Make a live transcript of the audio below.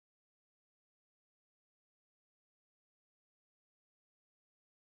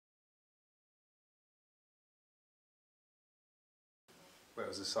Well, it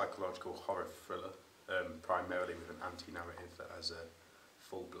was a psychological horror thriller, primarily with an anti-narrative that has a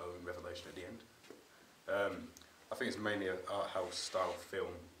full-blown revelation at the end. I think it's mainly an art house style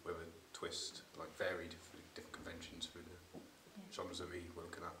film with a twist, like varied different conventions through the genres that we were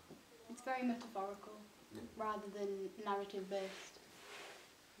looking at. It's very metaphorical rather than narrative based.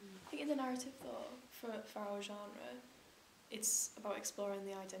 I think in the narrative though, for our genre, it's about exploring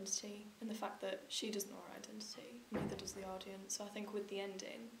the identity and the fact that she doesn't know her identity, neither does the audience. So I think with the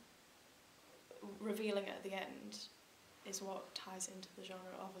ending, revealing it at the end is what ties into the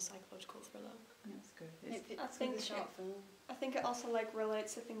genre of a psychological thriller. That's good. I think it also like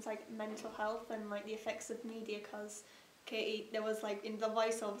relates to things like mental health and like the effects of media, because Katie, there was like in the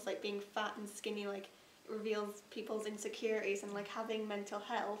voiceovers, like being fat and skinny, like it reveals people's insecurities, and like having mental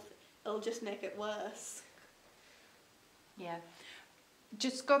health, it'll just make it worse. Yeah.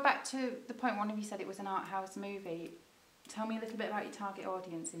 Just go back to the point one of you said it was an art house movie. Tell me a little bit about your target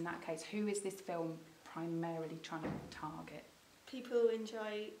audience in that case. Who is this film primarily trying to target? People who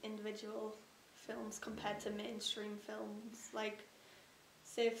enjoy individual films compared to mainstream films. Like,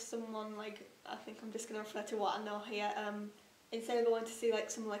 say if someone, like, I think I'm just going to refer to what I know here, instead of going to see like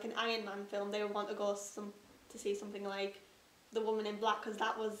something like an Iron Man film, they would want to go to see something like The Woman in Black, because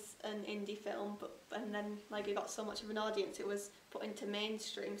that was an indie film, and then like it got so much of an audience, it was put into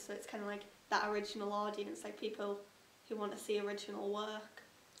mainstream, so it's kind of like that original audience, like people who want to see original work.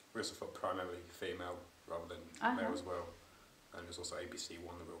 We also thought primarily female rather than male as well, and there's also ABC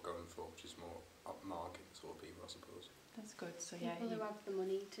one that we were going for, which is more upmarket sort of people, I suppose. That's good. So people who have the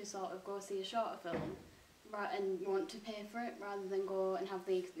money to sort of go see a shorter film and want to pay for it rather than go and have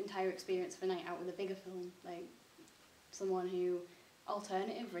the entire experience of a night out with a bigger film, like someone who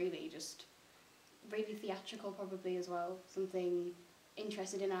alternative, really, just really theatrical probably as well, something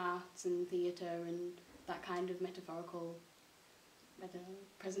interested in arts and theatre and that kind of metaphorical, I don't know,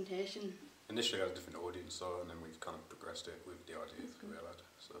 presentation. Initially I had a different audience, so, and then we've kind of progressed it with the ideas we had.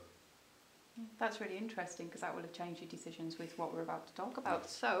 So. That's really interesting, because that will have changed your decisions with what we're about to talk about.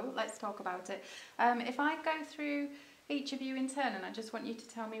 So let's talk about it. If I go through each of you in turn, and I just want you to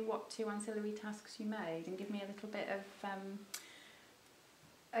tell me what 2 ancillary tasks you made and give me a little bit of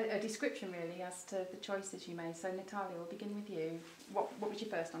a description really as to the choices you made. So Natalia, we'll begin with you. What was your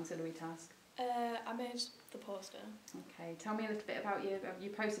first ancillary task? I made the poster. Okay, tell me a little bit about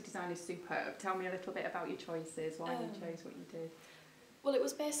your poster design is superb. Tell me a little bit about your choices, why you chose what you did. Well, it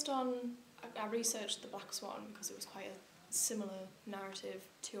was based on, I researched The Black Swan because it was quite a similar narrative,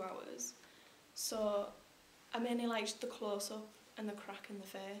 2 hours. So I mainly liked the close-up and the crack in the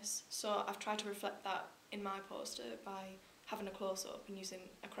face. So I've tried to reflect that in my poster by having a close-up and using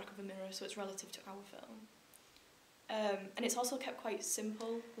a crack of a mirror, so it's relative to our film. And it's also kept quite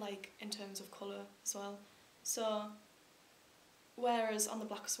simple, like in terms of colour as well. So whereas on The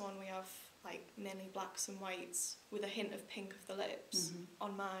Black Swan we have like mainly blacks and whites with a hint of pink of the lips,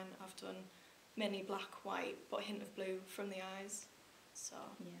 on mine I've done mainly black, white, but a hint of blue from the eyes. So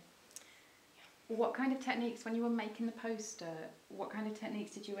what kind of techniques, when you were making the poster, what kind of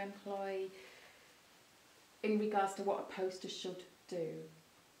techniques did you employ in regards to what a poster should do?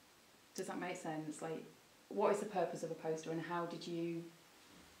 Does that make sense? Like, what is the purpose of a poster and how did you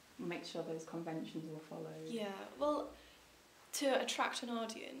make sure those conventions were followed? Yeah, well, to attract an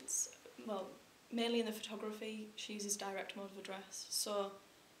audience, well, mainly in the photography, she uses direct mode of address. So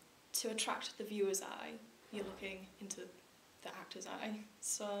to attract the viewer's eye, you're looking into the actor's eye.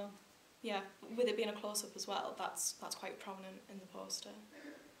 So yeah, with it being a close-up as well, that's quite prominent in the poster.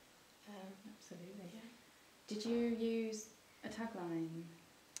 Absolutely. Yeah. Did you use a tagline?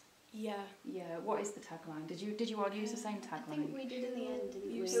 Yeah. Yeah. What is the tagline? Did you all use the same tagline? I think we did in the end,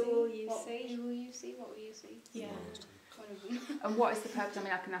 didn't we? Who will you see? Who will you see? What will you see? Yeah. One of them. And what is the purpose? I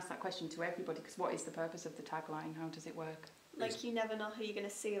mean, I can ask that question to everybody, because what is the purpose of the tagline? How does it work? Like, you never know who you're going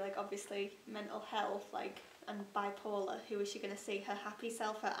to see. Like, obviously, mental health, like, and bipolar. Who was she going to see? Her happy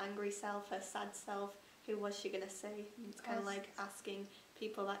self, her angry self, her sad self. Who was she going to see? And it's kind of like asking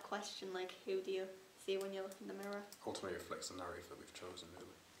people that question, like, who do you see when you look in the mirror? Ultimately reflects the narrative that we've chosen, really.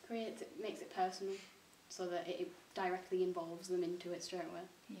 Makes it personal, so that it directly involves them into it straight away.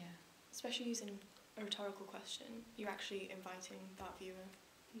 Yeah. Especially using a rhetorical question, you're actually inviting that viewer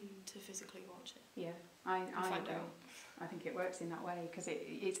to physically watch it. Yeah, I find agree. out. I think it works in that way, because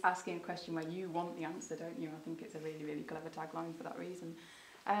it's asking a question where you want the answer, don't you? I think it's a really, really clever tagline for that reason.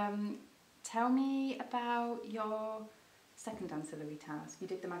 Tell me about your second ancillary task. You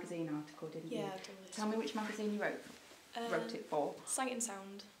did the magazine article, didn't you? Yeah, totally. Tell me which magazine you wrote it for. Sight and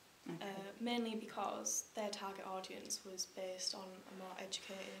Sound. Okay. Mainly because their target audience was based on a more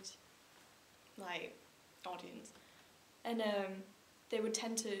educated, like, audience. And they would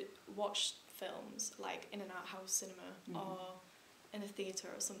tend to watch films like in an art house cinema or in a theatre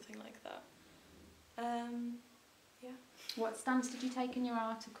or something like that. Yeah. What stance did you take in your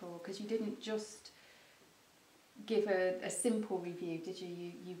article? Because you didn't just give a simple review, did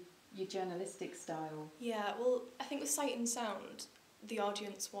you? Your journalistic style. Yeah, well, I think with Sight and Sound, the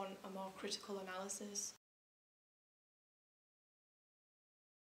audience want a more critical analysis.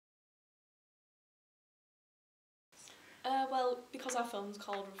 Well, because our film's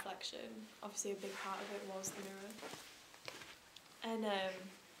called Reflection, obviously a big part of it was the mirror. And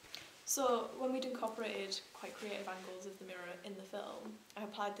so when we'd incorporated quite creative angles of the mirror in the film, I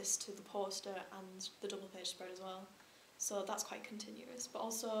applied this to the poster and the double page spread as well. So that's quite continuous. But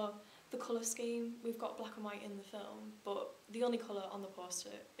also the colour scheme, we've got black and white in the film, but the only colour on the poster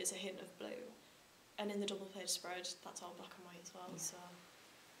is a hint of blue. And in the double page spread, that's all black and white as well. Yeah. So.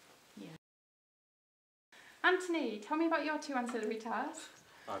 Yeah. Anthony, tell me about your 2 ancillary tasks.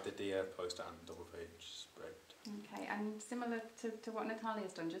 I did the poster and double page spread. Okay, and similar to what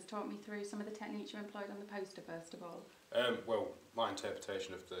Natalia's done, just talk me through some of the techniques you employed on the poster first of all. Well, my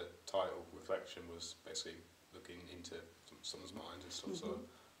interpretation of the title, Reflection, was basically looking into someone's mind and stuff, so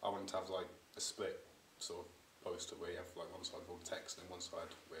I wanted to have like a split sort of poster where you have like one side with all the text and one side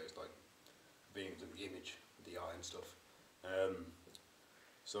where it's like being the image, the eye and stuff.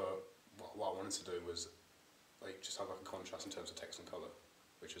 So what I wanted to do was like just have like a contrast in terms of text and colour,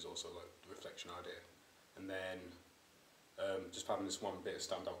 which is also like the reflection idea. And then just having this one bit of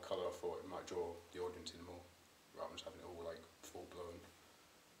standout colour, I thought it might draw the audience in more, rather than just having it all like full blown,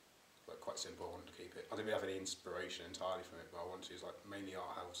 like quite simple. I wanted to keep it. I didn't really have any inspiration entirely from it, but I wanted to use like mainly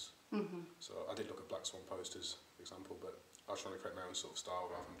art house. So I did look at Black Swan posters, for example, but I was trying to create my own sort of style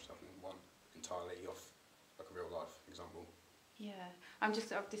rather than just having one entirely off like a real life example. Yeah, I'm just,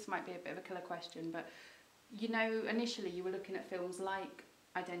 this might be a bit of a killer question, but you know, initially you were looking at films like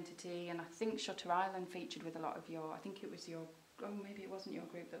Identity, and I think Shutter Island featured with a lot of your, I think it was your, oh maybe it wasn't your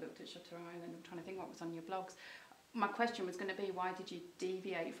group that looked at Shutter Island, I'm trying to think what was on your blogs. My question was going to be, why did you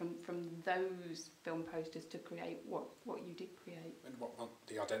deviate from those film posters to create what you did create? And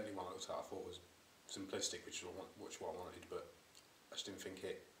the Identity one I looked at, I thought was simplistic, which is what I wanted, but I just didn't think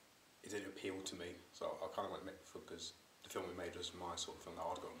it didn't appeal to me, so I kind of went for, because the film we made was my sort of film that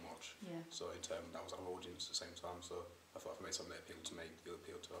I'd go and watch. Yeah. So in turn, that was our audience at the same time. So I thought if I made something that appealed to me, it'll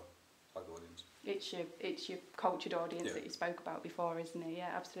appeal to our audience. It's your cultured audience that you spoke about before, isn't it?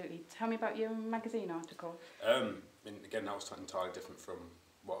 Yeah, absolutely. Tell me about your magazine article. I mean, again, that was entirely different from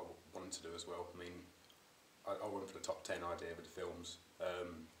what I wanted to do as well. I mean, I went for the top 10 idea with the films.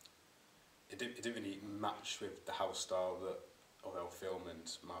 It didn't really match with the house style of our film and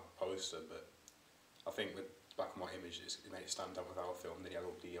my poster, but I think with black and white images, it made it stand out with our film, and then you had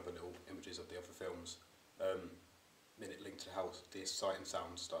all the other little images of the other films. Then it linked to the house, the Sight and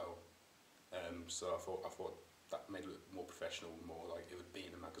Sound style. So I thought that made it look more professional, more like it would be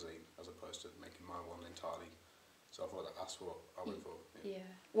in a magazine, as opposed to making my one entirely. So I thought that's what I went for. Yeah.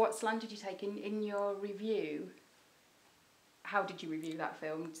 What slant did you take in your review? How did you review that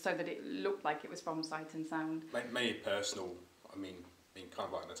film so that it looked like it was from Sight and Sound? Mainly personal. I mean, kind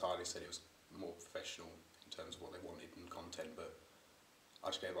of like Natalia said, it was more professional in terms of what they wanted and content, but I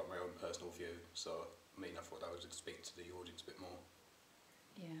just gave like my own personal view. So I mean, I thought that would speak to the audience a bit more.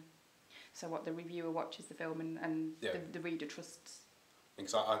 Yeah. So what, the reviewer watches the film and the reader trusts?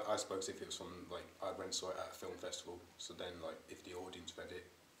 Because I suppose if it was from, like, I went and saw it at a film festival, so then, like, if the audience read it,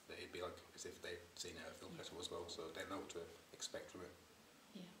 it'd be like as if they'd seen it at a film festival as well, so they know what to expect from it.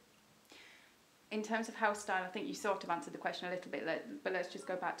 Yeah. In terms of house style, I think you sort of answered the question a little bit, but let's just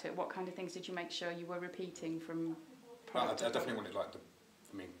go back to it. What kind of things did you make sure you were repeating from I definitely wanted, like,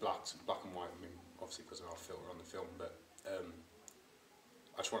 black and white, I mean, obviously because of our filter on the film, but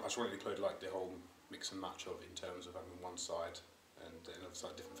I just wanted to include, like, the whole mix and match of, in terms of having one side and the other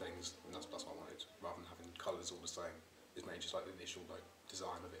side different things, and that's what I wanted, rather than having colours all the same. It's mainly just like the initial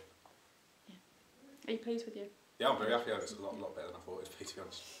design of it. Yeah. Are you pleased with you? Yeah, I'm very happy. It's a lot better than I thought it'd be, to be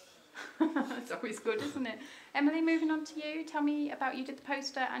honest. It's always good, isn't it? Emily, moving on to you. Tell me about, you did the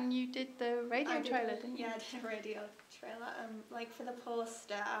poster and you did the radio trailer, didn't you? Yeah, I did a radio trailer. Like for the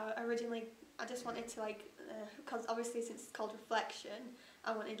poster, I just wanted to because obviously since it's called Reflection,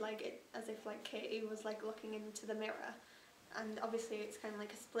 I wanted like it as if like Katie was like looking into the mirror, and obviously it's kind of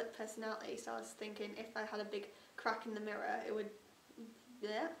like a split personality. So I was thinking if I had a big crack in the mirror, it would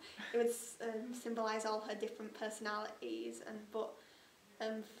symbolise all her different personalities. But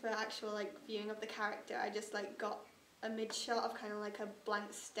for actual like viewing of the character, I just like got a mid shot of kind of like a blank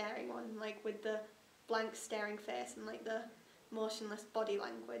staring one, like with the blank staring face and like the motionless body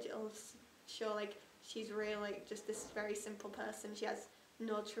language. It'll show like she's really just this very simple person. She has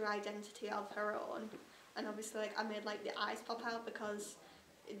no true identity of her own, and obviously like I made like the eyes pop out because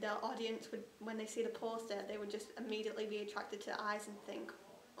the audience would, when they see the poster, they would just immediately be attracted to the eyes and think,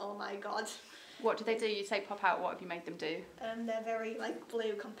 oh my god. What do they do? You say pop out, what have you made them do? They're very like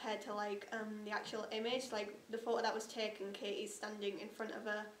blue compared to like the actual image. Like the photo that was taken, Katie's standing in front of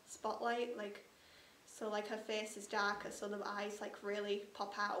a spotlight, like so like her face is darker, so the eyes like really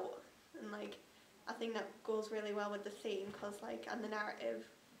pop out, and like I think that goes really well with the theme, cause like and the narrative,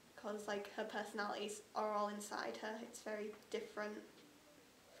 cause like her personalities are all inside her. It's very different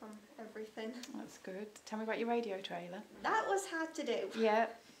from everything. That's good. Tell me about your radio trailer. That was hard to do. Yeah.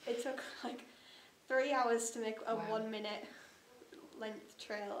 It took like 3 hours to make a Wow. 1 minute length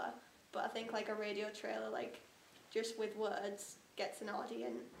trailer, but I think like a radio trailer, like just with words, gets an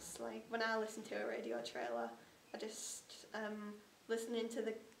audience. Like when I listen to a radio trailer, I just listening to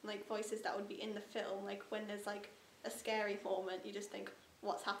the like voices that would be in the film. Like when there's like a scary moment, you just think,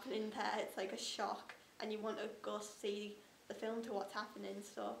 what's happening there? It's like a shock, and you want to go see the film to what's happening.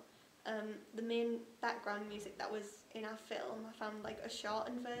 So the main background music that was in our film, I found like a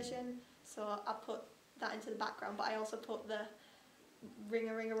shortened version, so I put that into the background, but I also put the Ring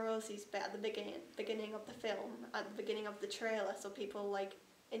a Ring a Rosie's bit at the beginning of the film, at the beginning of the trailer, so people like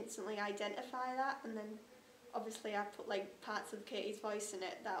instantly identify that. And then obviously I put like parts of Katie's voice in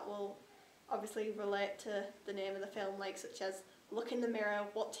it that will obviously relate to the name of the film, like such as look in the mirror,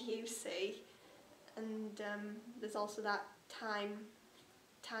 what do you see? And there's also that time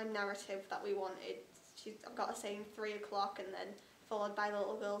narrative that we wanted. I've got her saying 3 o'clock and then followed by the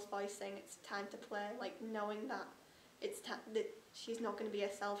little girl's voice saying it's time to play, like knowing that that she's not going to be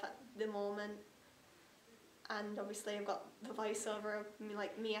herself at the moment. And obviously I've got the voiceover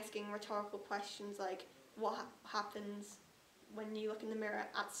of me asking rhetorical questions like what happens when you look in the mirror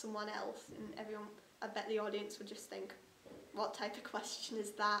at someone else, and everyone, I bet the audience would just think, what type of question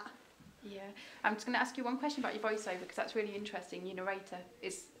is that? Yeah, I'm just going to ask you one question about your voiceover because that's really interesting. Your narrator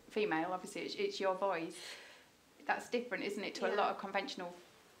is female, obviously it's your voice. That's different, isn't it, to a lot of conventional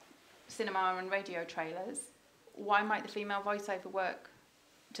cinema and radio trailers. Why might the female voiceover work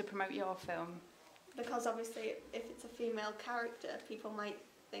to promote your film? Because obviously if it's a female character, people might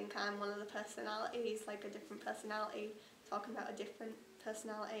think I'm one of the personalities, like a different personality, talking about a different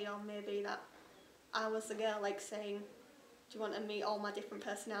personality, or maybe that I was the girl like saying, do you want to meet all my different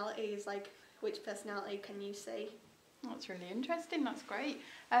personalities? Like, which personality can you see? That's really interesting. That's great.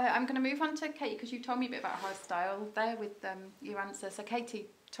 I'm going to move on to Katie because you told me a bit about her style there with your answer. So Katie,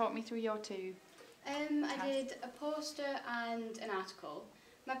 talk me through your two. I did a poster and an article.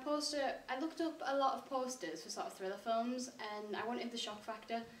 My poster, I looked up a lot of posters for sort of thriller films, and I wanted the shock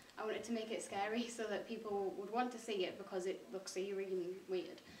factor. I wanted to make it scary so that people would want to see it because it looks eerie and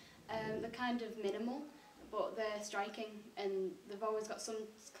weird. They're kind of minimal, but they're striking, and they've always got some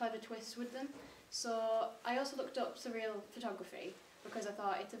clever twists with them. So I also looked up surreal photography because I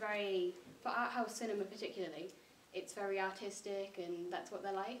thought it's a very, for art house cinema particularly, it's very artistic and that's what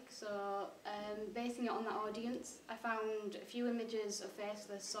they're like. So basing it on that audience, I found a few images of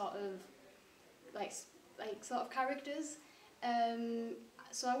faceless sort of like sort of characters.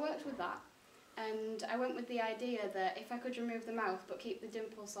 So I worked with that, and I went with the idea that if I could remove the mouth but keep the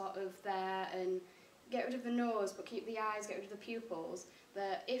dimple sort of there, and get rid of the nose but keep the eyes, get rid of the pupils,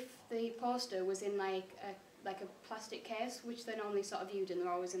 that if the poster was in like a plastic case, which they're normally sort of viewed in,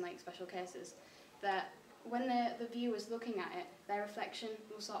 they're always in like special cases, that when the viewer's looking at it, their reflection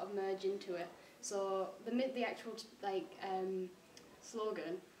will sort of merge into it. So the actual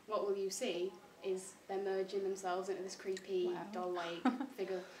slogan, what will you see, is they're merging themselves into this creepy doll-like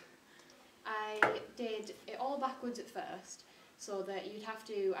figure. I did it all backwards at first, so that you'd have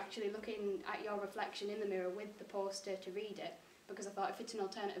to actually look at your reflection in the mirror with the poster to read it, because I thought if it's an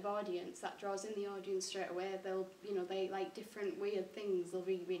alternative audience, that draws in the audience straight away. They like different weird things, they'll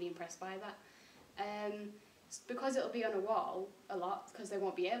be really impressed by that. Because it'll be on a wall a lot, because they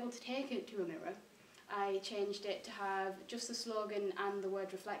won't be able to take it to a mirror, I changed it to have just the slogan and the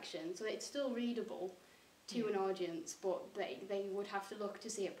word reflection, so that it's still readable to an audience, but they would have to look to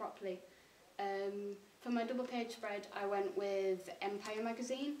see it properly. For my double page spread, I went with Empire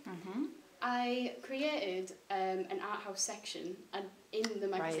magazine. Mm-hmm. I created an art house section in the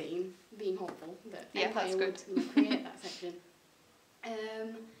magazine, being hopeful that Empire would create that section.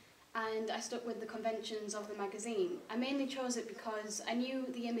 And I stuck with the conventions of the magazine. I mainly chose it because I knew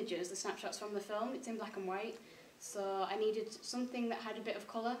the images, the snapshots from the film, it's in black and white, so I needed something that had a bit of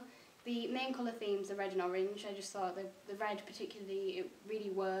colour. The main colour themes are red and orange. I just thought the red particularly, it really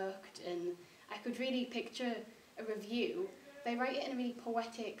worked, and I could really picture a review they write it in a really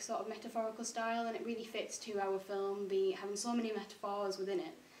poetic sort of metaphorical style, and it really fits to our film, having so many metaphors within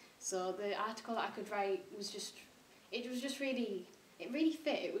it. So the article that I could write was just, it really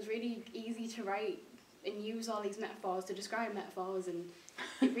fit. It was really easy to write and use all these metaphors to describe metaphors, and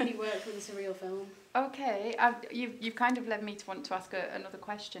it really worked with a surreal film. Okay, you've kind of led me to want to ask another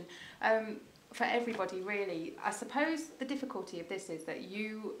question. For everybody, really, I suppose the difficulty of this is that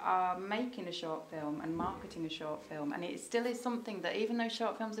you are making a short film and marketing a short film, and it still is something that, even though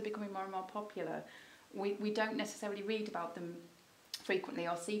short films are becoming more and more popular, we don't necessarily read about them frequently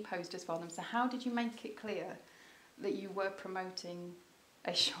or see posters for them. So how did you make it clear that you were promoting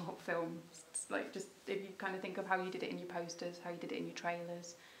a short film? Like, just if you kind of think of how you did it in your posters, how you did it in your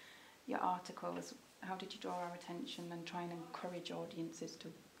trailers, your articles, how did you draw our attention and try and encourage audiences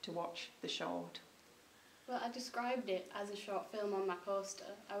to watch the short? Well, I described it as a short film on my poster.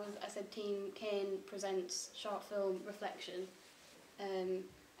 I said Team KANE presents short film Reflection, and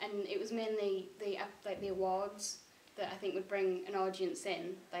it was mainly the awards that I think would bring an audience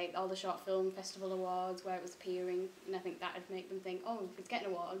in, like all the short film festival awards where it was appearing, and I think that would make them think, oh, if it's getting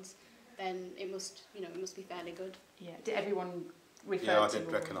awards, then it must be fairly good. Yeah. Did everyone refer to? Yeah, I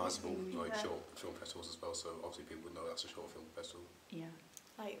did recognisable short film festivals as well, so obviously people would know that's a short film festival. Yeah.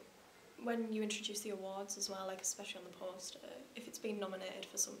 Like, when you introduce the awards as well, like especially on the poster, if it's been nominated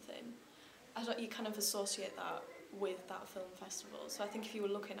for something, you kind of associate that with that film festival. So I think if you were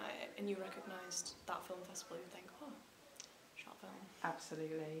looking at it and you recognised that film festival, you'd think, oh, short film.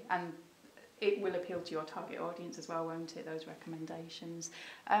 Absolutely. And it will appeal to your target audience as well, won't it, those recommendations?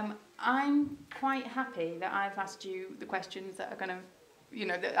 I'm quite happy that I've asked you the questions that are going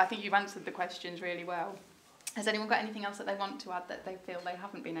to, I think you've answered the questions really well. Has anyone got anything else that they want to add that they feel they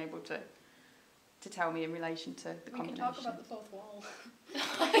haven't been able to tell me in relation to the combination? We can talk about the fourth wall.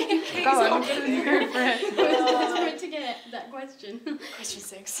 Go on, go for it. Desperate to get that question. Question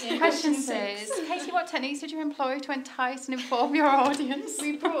 6. Yeah, Question 6. Casey, what techniques did you employ to entice and inform your audience?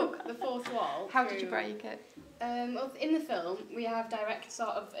 We broke the fourth wall. How did you break it? Well, in the film, we have direct sort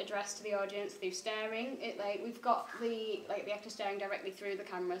of address to the audience through staring. We've got the actor staring directly through the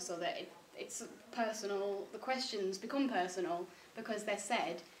camera, so that it's personal. The questions become personal because they're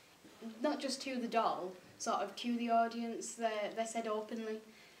said not just to the doll, sort of to the audience. They're said openly.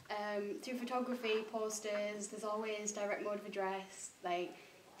 Through photography, posters, there's always direct mode of address.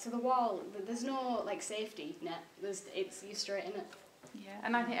 To the wall, there's no safety net. You're straight in it. Yeah,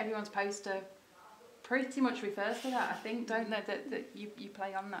 and I think everyone's poster pretty much refers to that, I think, don't they? That you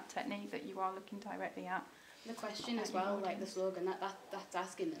play on that technique that you are looking directly at. The question as well, the slogan, that's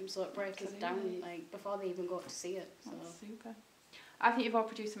asking them, so it breaks it down before they even go up to see it. So. That's super. I think you've all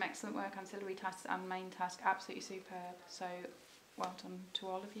produced some excellent work, ancillary tasks and main task, absolutely superb. So well done to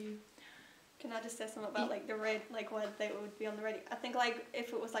all of you. Can I just say something about the where they would be on the radio? I think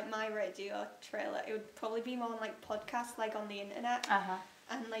if it was my radio trailer, it would probably be more on podcasts, on the internet.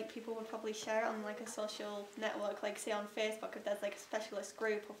 And people would probably share it on a social network, say on Facebook, if there's a specialist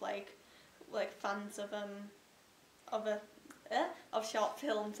group of fans of short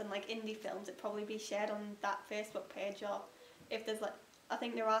films and indie films. It'd probably be shared on that Facebook page, or if there's I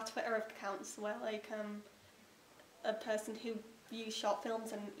think there are Twitter accounts where a person who views short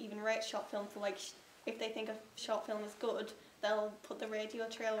films and even rates short films for if they think a short film is good, they'll put the radio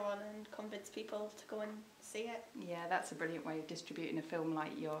trailer on and convince people to go and see it. Yeah, that's a brilliant way of distributing a film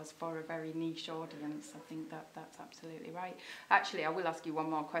like yours for a very niche audience. I think that's absolutely right. Actually, I will ask you one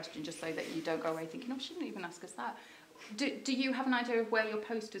more question just so that you don't go away thinking, oh, she didn't even ask us that. Do you have an idea of where your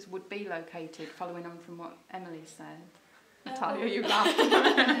posters would be located, following on from what Emily said? Natalia, you laughed.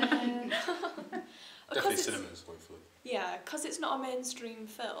 Definitely cinemas, hopefully. Yeah, because it's not a mainstream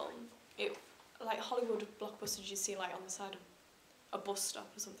film. It Hollywood blockbusters you see on the side of a bus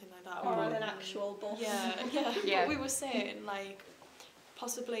stop or something like that, or on an actual bus. Yeah. But we were saying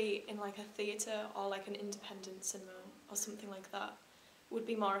possibly in a theatre or an independent cinema or something like that would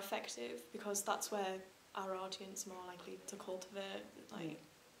be more effective, because that's where our audience are more likely to cultivate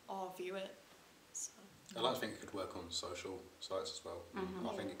or view it. So. I like to think it could work on social sites as well. Mm-hmm.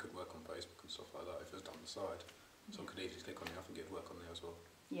 I think it could work on Facebook and stuff like that if it was down the side. Someone could easily click on it. I think it'd work on there as well.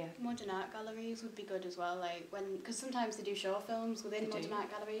 Yeah. Modern art galleries would be good as well, because sometimes they do short films within modern art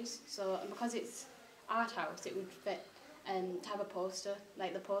galleries. So because it's art house, it would fit to have a poster.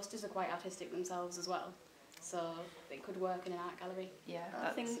 The posters are quite artistic themselves as well, so it could work in an art gallery. Yeah, I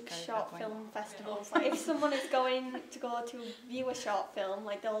think short film festivals. If someone is going to go to view a short film,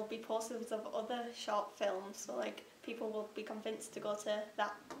 there will be posters of other short films, so people will be convinced to go to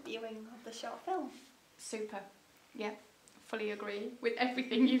that viewing of the short film. Super. Yeah. Fully agree with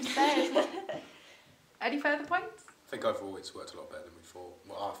everything you've said. Any further points? think overall it's worked a lot better than we thought.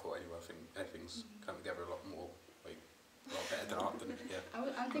 Well, I thought anyway. I think everything's come together a lot more, like, a lot better than art than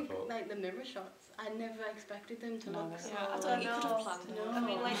I think like the mirror shots, I never expected them to look so. Yeah, I don't think you could have planned it. No. I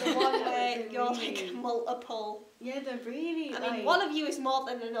mean, like the one where you're like multiple. Yeah, they're really. I mean, one of you is more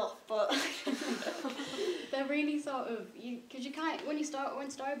than enough, but they're really sort of because you can't when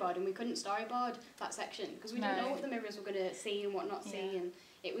storyboarding, we couldn't storyboard that section because we didn't know what the mirrors were gonna see and what not see, and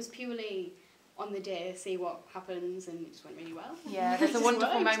it was purely on the day see what happens, and it just went really well. Yeah, there's a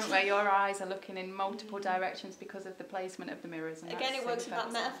wonderful moment where your eyes are looking in multiple directions because of the placement of the mirrors. And again, it works with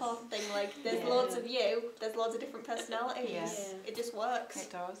that metaphor thing. Like, there's loads of you, there's loads of different personalities. Yeah. It just works.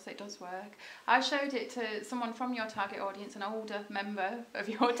 It does work. I showed it to someone from your target audience, an older member of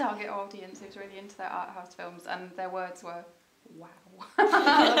your target audience who's really into their art house films, and their words were, wow. I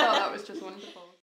thought that was just wonderful.